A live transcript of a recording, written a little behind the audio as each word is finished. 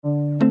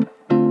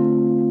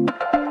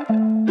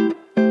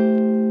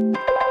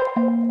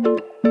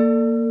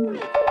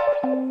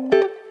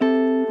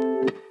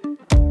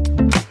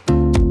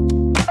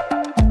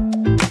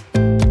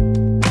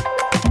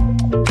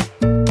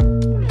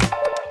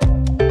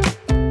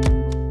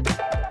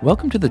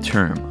Welcome to The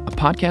Term, a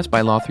podcast by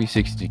Law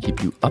 360 to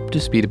keep you up to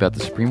speed about the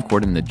Supreme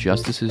Court and the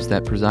justices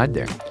that preside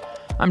there.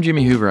 I'm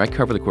Jimmy Hoover. I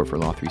cover the court for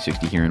Law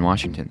 360 here in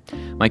Washington.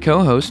 My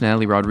co-host,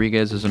 Natalie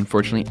Rodriguez, is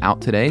unfortunately out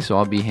today, so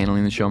I'll be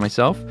handling the show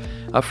myself.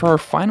 For our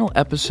final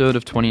episode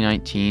of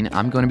 2019,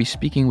 I'm going to be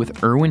speaking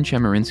with Erwin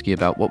Chemerinsky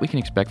about what we can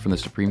expect from the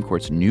Supreme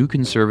Court's new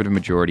conservative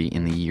majority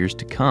in the years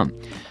to come.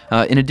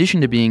 In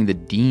addition to being the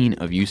dean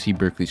of UC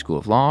Berkeley School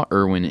of Law,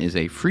 Erwin is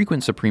a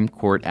frequent Supreme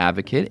Court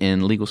advocate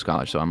and legal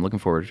scholar, so I'm looking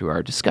forward to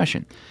our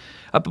discussion.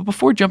 But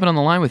before jumping on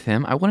the line with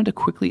him, I wanted to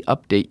quickly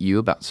update you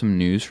about some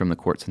news from the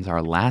court since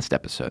our last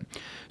episode.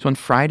 So on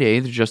Friday,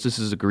 the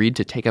justices agreed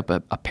to take up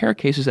a pair of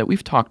cases that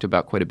we've talked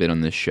about quite a bit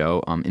on this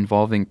show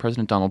involving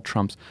President Donald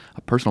Trump's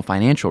personal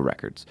financial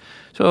records.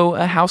 So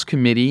a House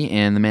committee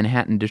and the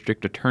Manhattan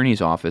District Attorney's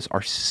Office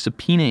are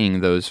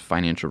subpoenaing those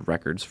financial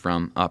records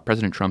from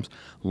President Trump's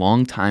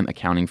longtime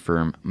accounting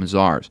firm,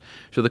 Mazars.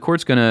 So the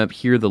court's going to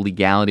hear the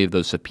legality of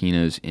those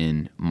subpoenas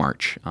in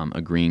March,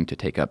 agreeing to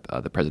take up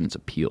the president's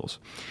appeals.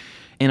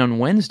 And on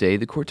Wednesday,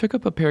 the court took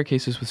up a pair of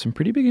cases with some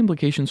pretty big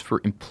implications for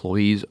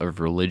employees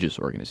of religious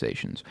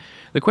organizations.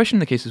 The question in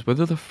the case is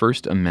whether the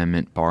First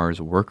Amendment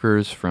bars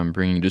workers from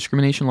bringing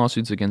discrimination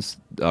lawsuits against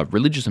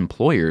religious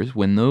employers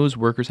when those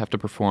workers have to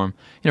perform,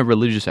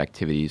 religious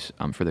activities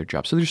for their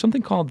job. So there's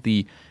something called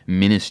the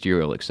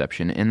ministerial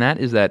exception, and that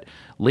is that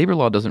labor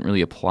law doesn't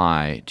really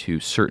apply to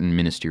certain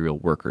ministerial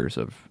workers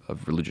of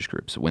religious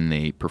groups when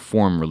they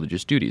perform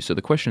religious duties. So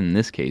the question in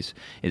this case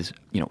is,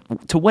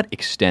 to what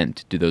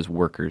extent do those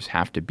workers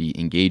have to be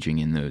engaging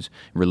in those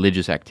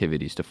religious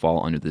activities to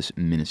fall under this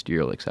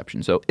ministerial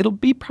exception? So it'll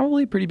be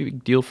probably a pretty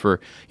big deal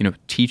for,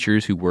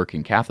 teachers who work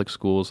in Catholic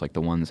schools like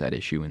the ones at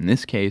issue in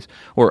this case,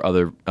 or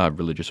other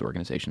religious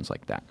organizations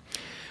like that.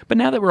 But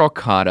now that we're all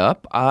caught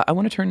up, I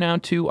want to turn now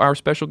to our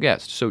special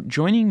guest. So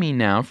joining me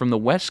now from the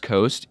West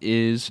Coast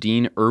is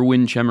Dean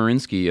Erwin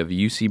Chemerinsky of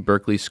UC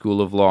Berkeley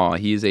School of Law.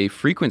 He is a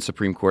frequent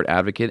Supreme Court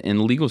advocate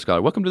and legal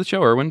scholar. Welcome to the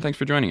show, Erwin. Thanks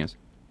for joining us.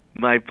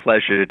 My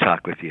pleasure to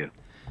talk with you.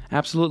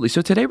 Absolutely.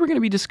 So today we're going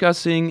to be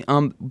discussing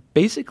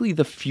basically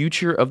the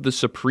future of the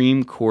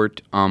Supreme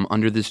Court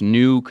under this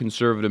new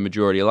conservative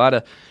majority. A lot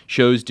of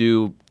shows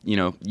do,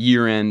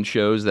 year-end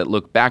shows that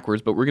look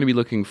backwards, but we're going to be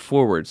looking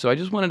forward. So I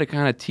just wanted to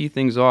kind of tee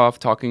things off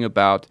talking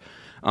about,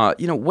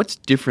 what's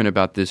different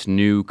about this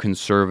new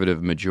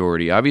conservative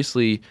majority.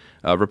 Obviously,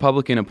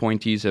 Republican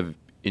appointees have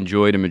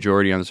enjoyed a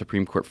majority on the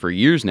Supreme Court for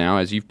years now,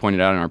 as you've pointed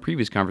out in our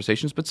previous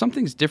conversations, but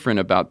something's different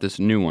about this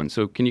new one.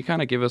 So can you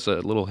kind of give us a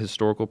little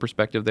historical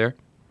perspective there?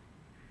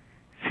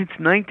 Since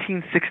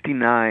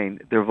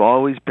 1969, there have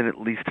always been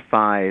at least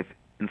 5,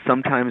 and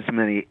sometimes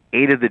many,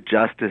 8 of the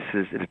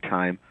justices at a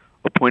time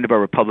appointed by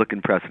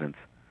Republican presidents.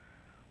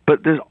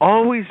 But there's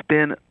always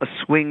been a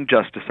swing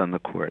justice on the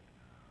court,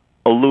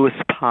 a Lewis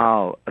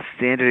Powell, a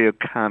Sandra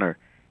O'Connor,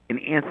 an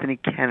Anthony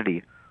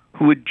Kennedy,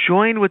 who would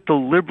join with the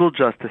liberal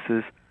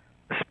justices,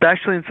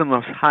 especially in some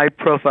of the most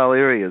high-profile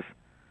areas,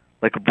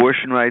 like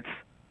abortion rights,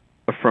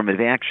 affirmative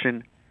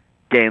action,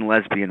 gay and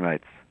lesbian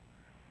rights.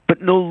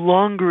 But no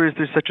longer is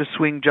there such a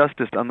swing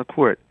justice on the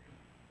court.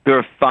 There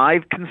are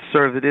 5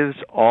 conservatives,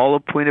 all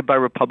appointed by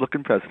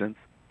Republican presidents.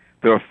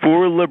 There are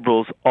 4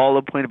 liberals, all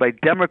appointed by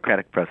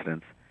Democratic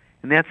presidents.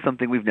 And that's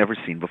something we've never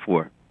seen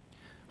before.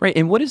 Right,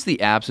 and what does the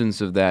absence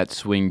of that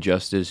swing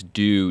justice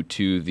do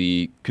to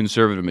the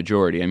conservative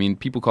majority? I mean,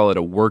 people call it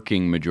a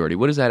working majority.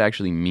 What does that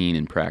actually mean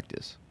in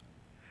practice?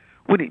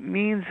 What it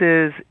means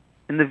is,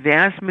 in the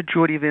vast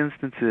majority of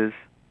instances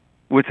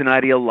where it's an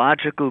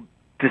ideological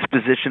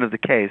disposition of the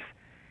case,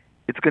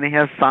 it's going to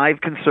have 5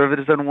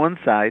 conservatives on one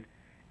side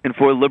and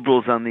 4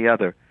 liberals on the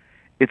other.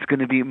 It's going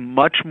to be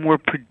much more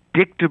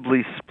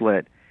predictably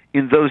split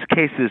in those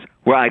cases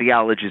where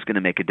ideology is going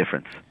to make a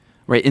difference.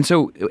 Right, and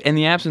so in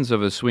the absence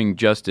of a swing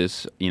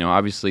justice,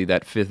 obviously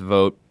that 5th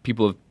vote,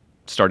 people have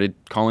started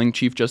calling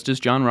Chief Justice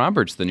John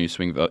Roberts the new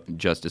swing vote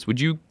justice. Would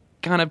you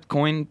kind of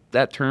coin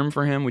that term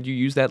for him? Would you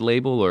use that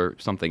label or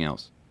something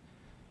else?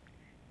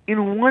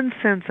 In one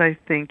sense, I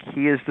think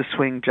he is the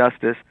swing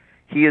justice.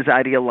 He is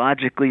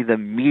ideologically the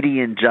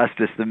median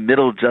justice, the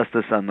middle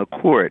justice on the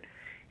court.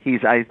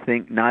 He's, I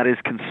think, not as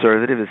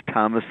conservative as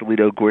Thomas,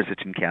 Alito,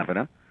 Gorsuch, and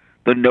Kavanaugh,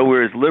 though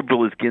nowhere as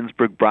liberal as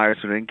Ginsburg,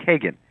 Breyer, and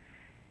Kagan.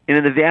 And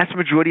in the vast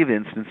majority of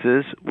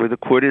instances where the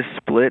court is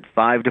split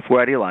 5-4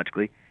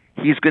 ideologically,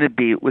 he's going to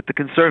be with the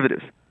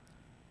conservatives.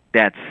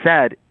 That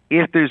said,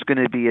 if there's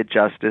going to be a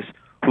justice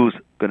who's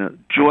going to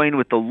join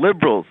with the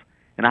liberals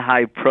in a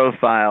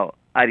high-profile,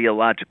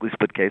 ideologically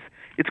split case,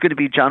 it's going to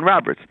be John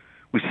Roberts.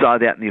 We saw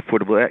that in the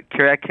Affordable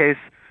Care Act case.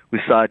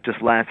 We saw it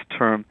just last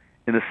term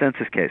in the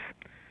census case.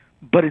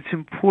 But it's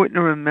important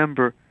to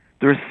remember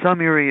there are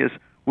some areas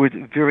where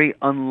it's very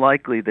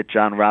unlikely that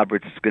John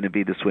Roberts is going to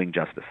be the swing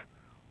justice.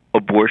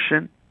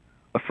 Abortion,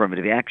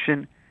 affirmative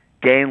action,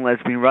 gay and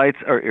lesbian rights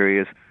are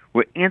areas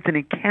where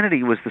Anthony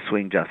Kennedy was the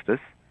swing justice,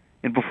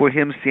 and before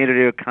him,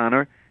 Sandra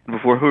O'Connor, and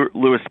before her,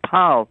 Lewis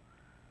Powell.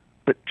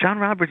 But John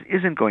Roberts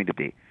isn't going to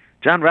be.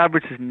 John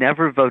Roberts has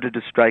never voted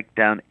to strike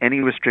down any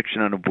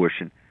restriction on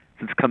abortion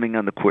since coming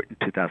on the court in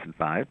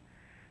 2005.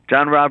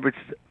 John Roberts'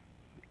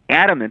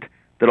 adamant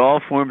that all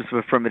forms of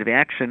affirmative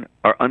action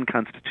are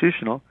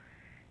unconstitutional.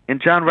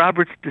 And John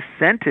Roberts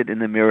dissented in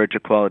the marriage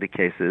equality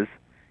cases,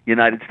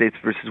 United States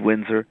versus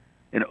Windsor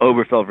and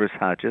Obergefell versus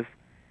Hodges.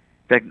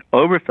 In fact, in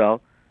Obergefell,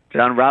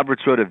 John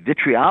Roberts wrote a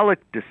vitriolic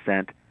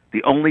dissent,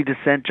 the only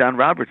dissent John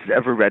Roberts has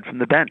ever read from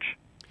the bench.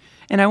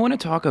 And I want to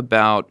talk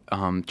about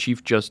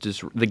Chief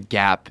Justice, the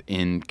gap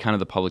in kind of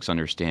the public's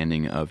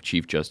understanding of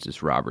Chief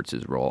Justice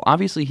Roberts' role.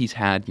 Obviously, he's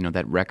had,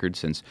 that record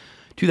since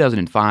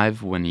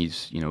 2005 when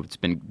he's, it's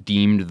been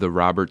deemed the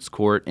Roberts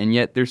Court, and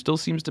yet there still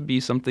seems to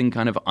be something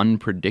kind of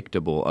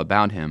unpredictable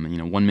about him.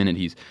 1 minute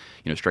he's,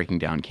 striking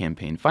down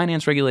campaign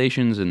finance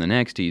regulations, and the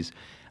next he's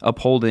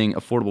upholding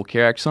Affordable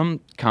Care Act. Some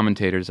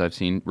commentators I've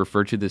seen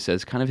refer to this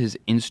as kind of his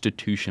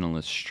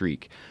institutionalist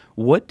streak.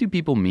 What do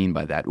people mean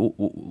by that?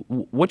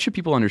 What should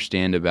people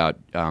understand about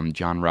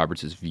John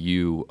Roberts'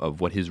 view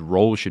of what his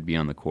role should be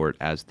on the court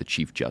as the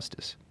Chief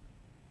Justice?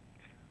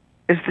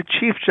 As the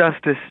Chief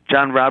Justice,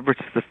 John Roberts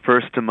is the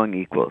first among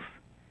equals.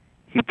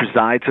 He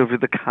presides over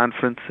the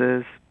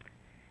conferences.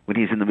 When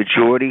he's in the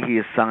majority, he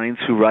assigns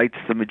who writes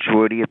the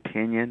majority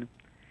opinion.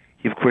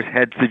 He, of course,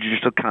 heads the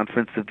Judicial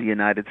Conference of the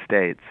United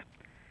States.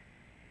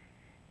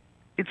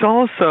 It's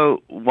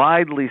also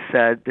widely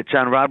said that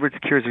John Roberts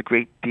cares a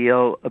great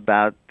deal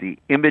about the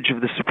image of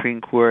the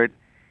Supreme Court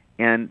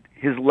and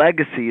his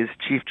legacy as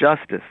Chief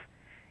Justice.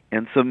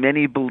 And so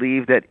many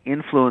believe that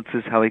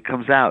influences how he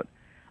comes out.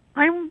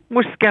 I'm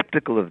more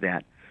skeptical of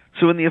that.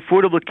 So in the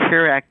Affordable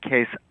Care Act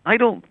case, I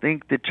don't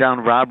think that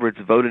John Roberts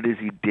voted as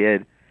he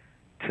did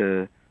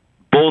to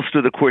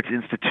bolster the court's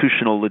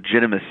institutional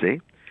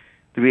legitimacy.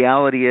 The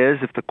reality is,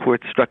 if the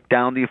court struck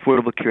down the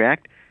Affordable Care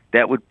Act,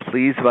 that would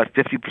please about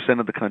 50%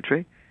 of the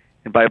country.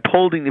 And by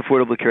upholding the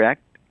Affordable Care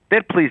Act,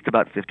 that pleased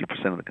about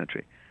 50% of the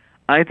country.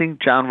 I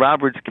think John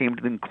Roberts came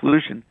to the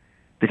conclusion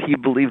that he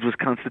believed was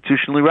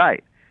constitutionally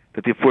right,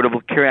 that the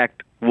Affordable Care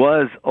Act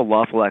was a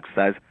lawful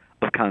exercise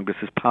of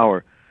Congress's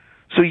power.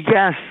 So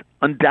yes,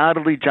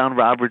 undoubtedly John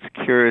Roberts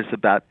cares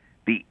about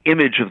the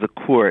image of the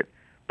court,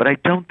 but I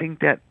don't think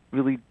that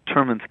really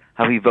determines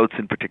how he votes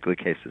in particular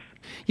cases.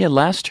 Yeah,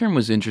 last term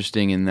was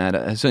interesting in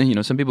that,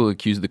 some people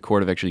accuse the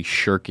court of actually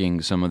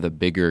shirking some of the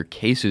bigger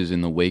cases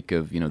in the wake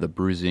of, the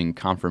bruising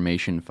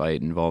confirmation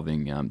fight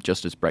involving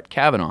Justice Brett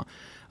Kavanaugh.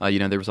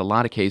 There was a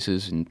lot of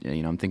cases, and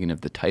I'm thinking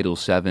of the Title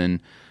VII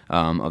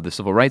of the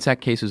Civil Rights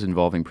Act cases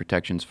involving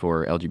protections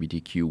for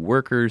LGBTQ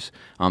workers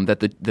that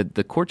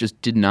the court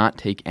just did not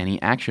take any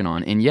action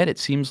on, and yet it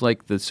seems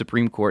like the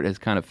Supreme Court has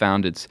kind of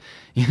found its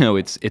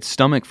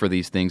stomach for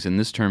these things, and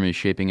this term is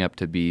shaping up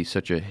to be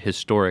such a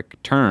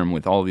historic term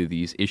with all of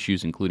these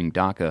issues, including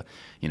DACA,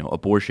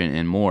 abortion,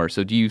 and more.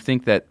 So, do you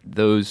think that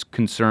those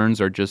concerns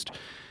are just,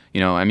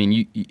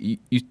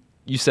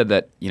 you said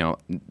that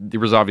there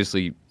was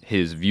obviously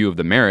his view of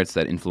the merits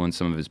that influenced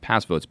some of his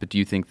past votes, but do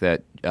you think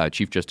that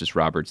Chief Justice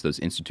Roberts, those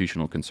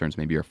institutional concerns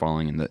maybe are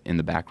falling in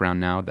the background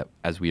now that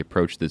as we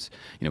approach this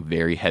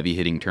very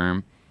heavy-hitting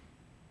term?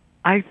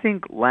 I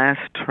think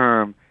last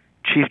term,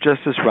 Chief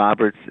Justice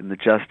Roberts and the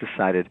Just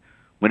decided,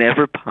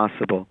 whenever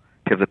possible,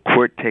 to have the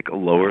court take a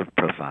lower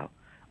profile.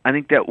 I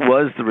think that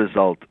was the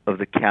result of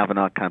the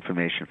Kavanaugh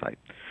confirmation fight.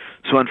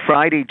 So on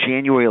Friday,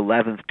 January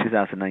 11th,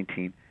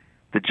 2019,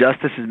 the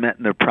justices met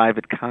in their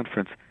private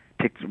conference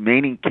to take the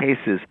remaining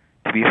cases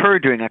to be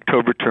heard during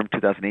October term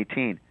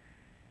 2018.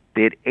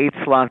 They had 8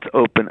 slots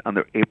open on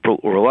their April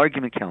oral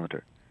argument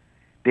calendar.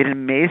 They had an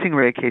amazing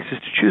array of cases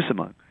to choose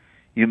among.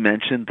 You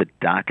mentioned the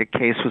DACA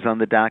case was on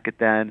the docket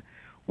then,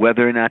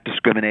 whether or not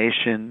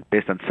discrimination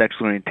based on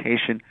sexual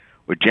orientation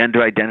or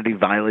gender identity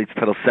violates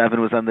Title VII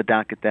was on the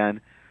docket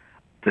then.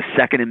 The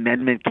Second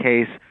Amendment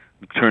case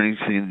turning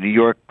to the New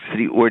York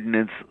City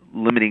ordinance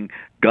limiting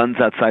guns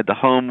outside the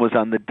home was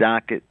on the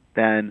docket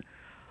then.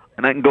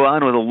 And I can go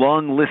on with a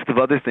long list of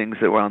other things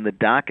that were on the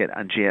docket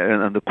on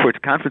the court's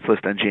conference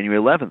list on January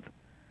 11th.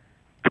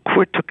 The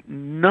court took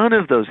none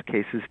of those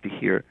cases to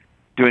hear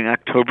during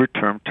October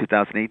term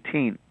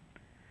 2018.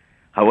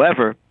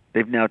 However,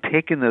 they've now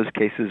taken those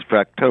cases for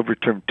October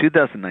term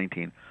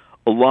 2019,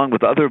 along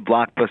with other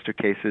blockbuster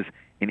cases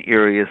in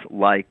areas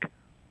like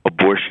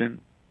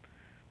abortion,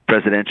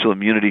 presidential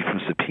immunity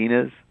from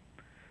subpoenas,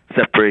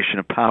 separation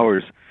of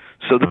powers.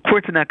 So the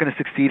courts are not going to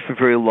succeed for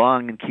very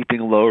long in keeping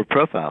a lower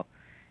profile.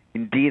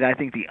 Indeed, I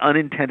think the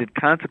unintended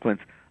consequence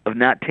of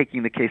not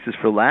taking the cases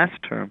for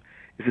last term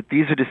is that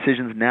these are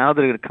decisions now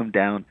that are going to come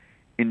down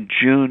in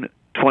June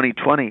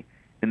 2020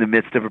 in the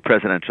midst of a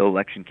presidential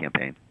election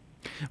campaign.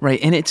 Right,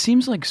 and it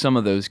seems like some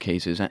of those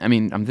cases,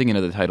 I'm thinking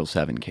of the Title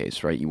VII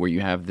case, right, where you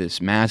have this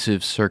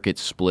massive circuit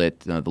split.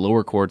 The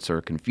lower courts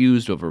are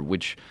confused over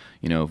which,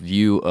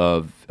 view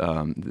of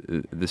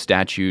the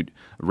statute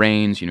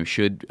reigns.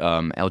 Should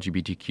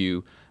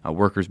LGBTQ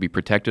workers be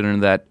protected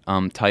under that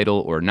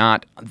title or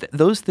not?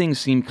 Those things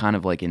seem kind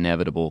of like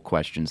inevitable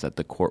questions that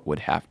the court would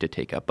have to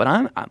take up.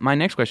 But my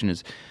next question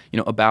is,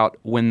 about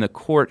when the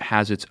court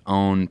has its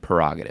own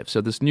prerogative.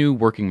 So this new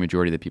working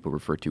majority that people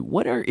refer to,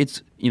 what are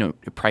its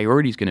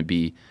priorities going to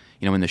be,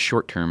 in the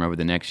short term over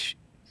the next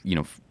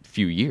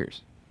few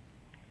years?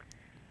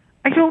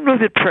 I don't know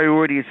that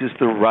priorities is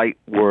the right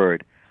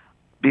word,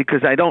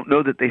 because I don't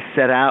know that they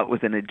set out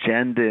with an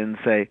agenda and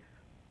say,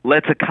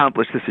 let's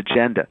accomplish this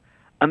agenda.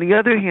 On the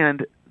other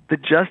hand, the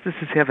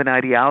justices have an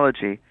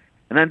ideology,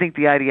 and I think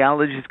the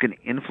ideology is going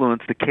to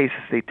influence the cases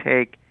they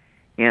take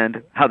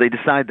and how they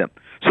decide them.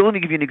 So let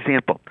me give you an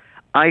example.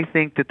 I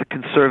think that the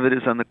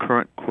conservatives on the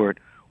current court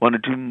want to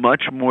do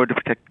much more to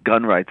protect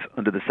gun rights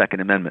under the Second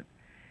Amendment.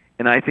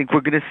 And I think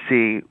we're going to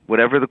see,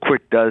 whatever the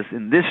court does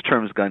in this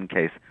term's gun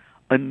case,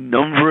 a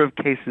number of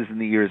cases in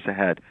the years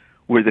ahead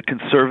where the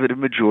conservative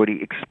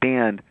majority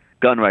expand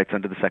gun rights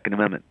under the Second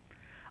Amendment.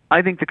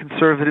 I think the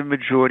conservative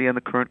majority on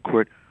the current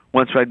court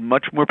wants to provide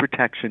much more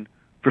protection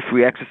for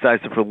free exercise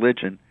of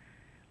religion,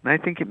 and I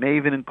think it may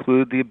even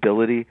include the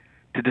ability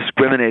to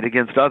discriminate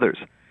against others.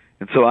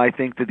 And so I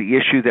think that the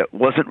issue that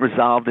wasn't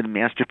resolved in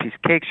Masterpiece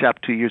Cake Shop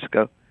 2 years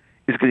ago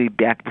is going to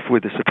be back before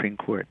the Supreme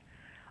Court.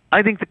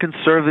 I think the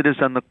conservatives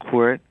on the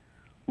court,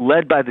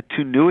 led by the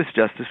two newest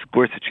justices,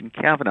 Gorsuch and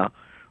Kavanaugh,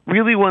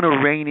 really want to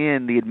rein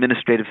in the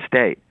administrative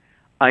state.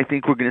 I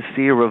think we're going to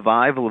see a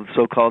revival of the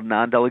so-called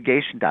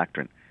non-delegation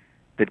doctrine,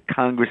 that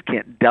Congress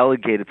can't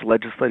delegate its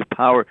legislative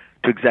power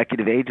to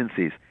executive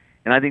agencies.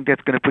 And I think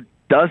that's going to put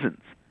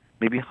dozens,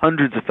 maybe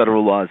hundreds of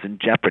federal laws in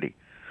jeopardy.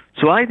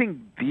 So I think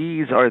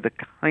these are the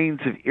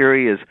kinds of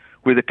areas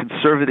where the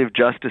conservative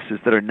justices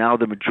that are now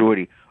the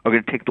majority are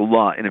going to take the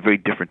law in a very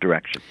different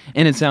direction.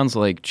 And it sounds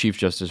like Chief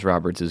Justice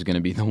Roberts is going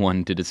to be the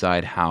one to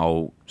decide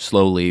how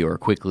slowly or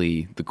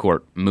quickly the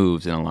court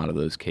moves in a lot of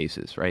those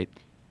cases, right?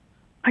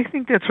 I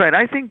think that's right.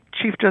 I think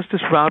Chief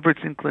Justice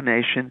Roberts'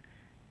 inclination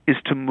is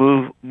to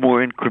move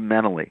more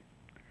incrementally.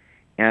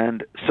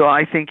 And so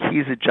I think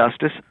he's a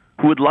justice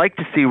who would like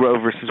to see Roe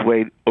versus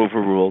Wade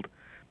overruled,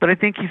 but I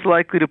think he's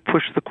likely to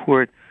push the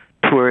court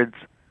towards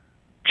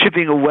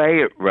chipping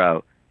away at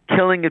Roe,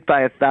 killing it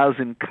by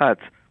 1,000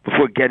 cuts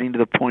before getting to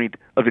the point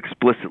of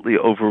explicitly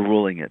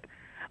overruling it.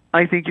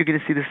 I think you're going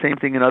to see the same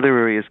thing in other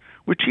areas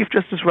where Chief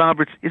Justice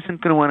Roberts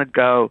isn't going to want to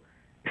go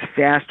as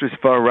fast or as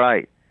far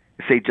right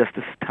as, say,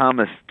 Justice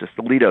Thomas, Justice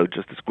Alito,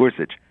 Justice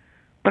Gorsuch.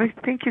 But I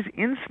think his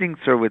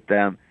instincts are with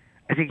them.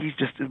 I think he's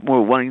just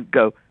more wanting to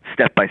go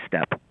step by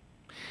step.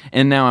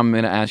 And now I'm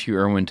going to ask you,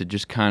 Erwin, to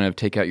just kind of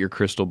take out your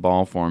crystal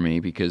ball for me,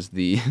 because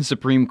the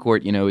Supreme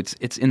Court,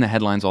 it's in the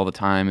headlines all the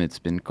time. It's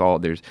been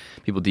called,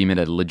 people deem it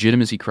a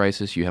legitimacy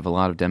crisis. You have a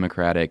lot of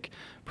Democratic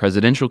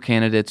presidential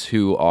candidates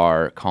who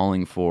are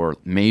calling for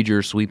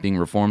major sweeping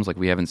reforms like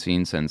we haven't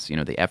seen since, the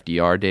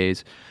FDR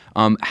days.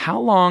 How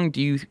long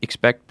do you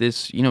expect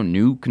this,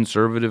 new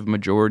conservative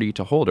majority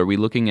to hold? Are we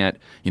looking at,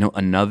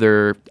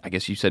 another, I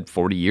guess you said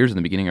 40 years in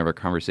the beginning of our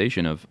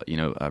conversation of,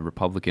 a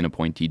Republican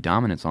appointee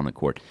dominance on the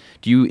court?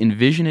 Do you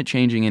envision it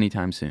changing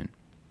anytime soon?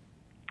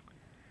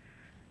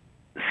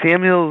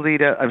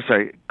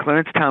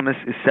 Clarence Thomas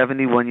is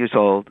 71 years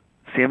old.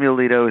 Samuel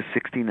Alito is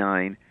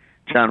 69.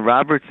 John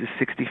Roberts is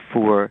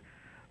 64.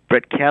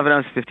 Brett Kavanaugh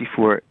is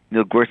 54.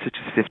 Neil Gorsuch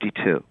is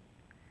 52.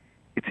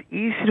 It's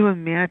easy to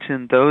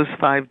imagine those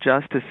 5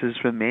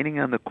 justices remaining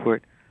on the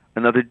court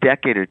another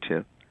decade or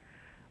two.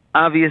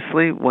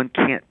 Obviously, one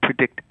can't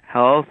predict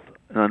health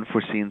and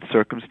unforeseen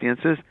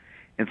circumstances,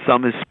 and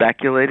some have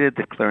speculated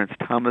that Clarence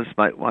Thomas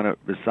might want to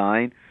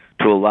resign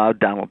to allow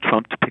Donald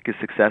Trump to pick his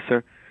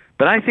successor.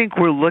 But I think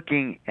we're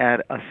looking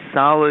at a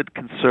solid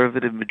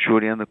conservative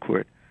majority on the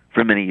court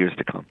for many years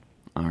to come.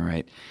 All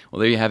right. Well,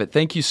 there you have it.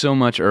 Thank you so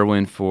much,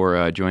 Erwin,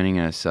 for joining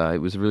us.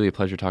 It was really a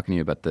pleasure talking to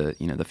you about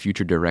the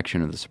future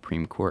direction of the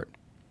Supreme Court.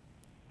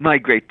 My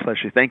great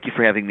pleasure. Thank you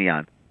for having me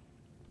on.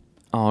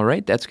 All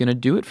right, that's going to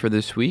do it for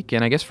this week,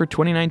 and I guess for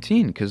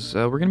 2019, because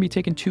we're going to be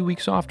taking 2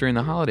 weeks off during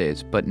the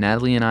holidays. But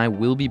Natalie and I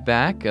will be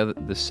back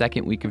the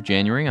second week of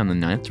January on the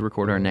 9th to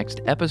record our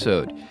next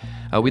episode.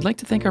 We'd like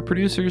to thank our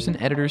producers and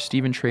editors,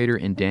 Stephen Trader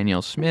and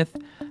Danielle Smith,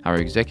 our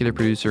executive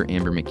producer,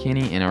 Amber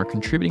McKinney, and our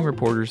contributing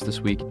reporters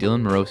this week,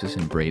 Dylan Morosis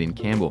and Braden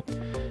Campbell.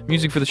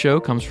 Music for the show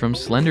comes from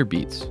Slender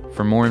Beats.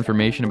 For more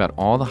information about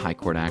all the high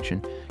court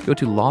action, go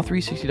to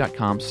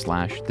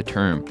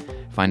law360.com/theterm.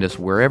 Find us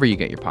wherever you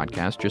get your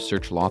podcast. Just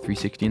search Law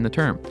 360 in the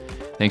term.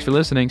 Thanks for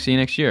listening. See you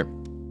next year.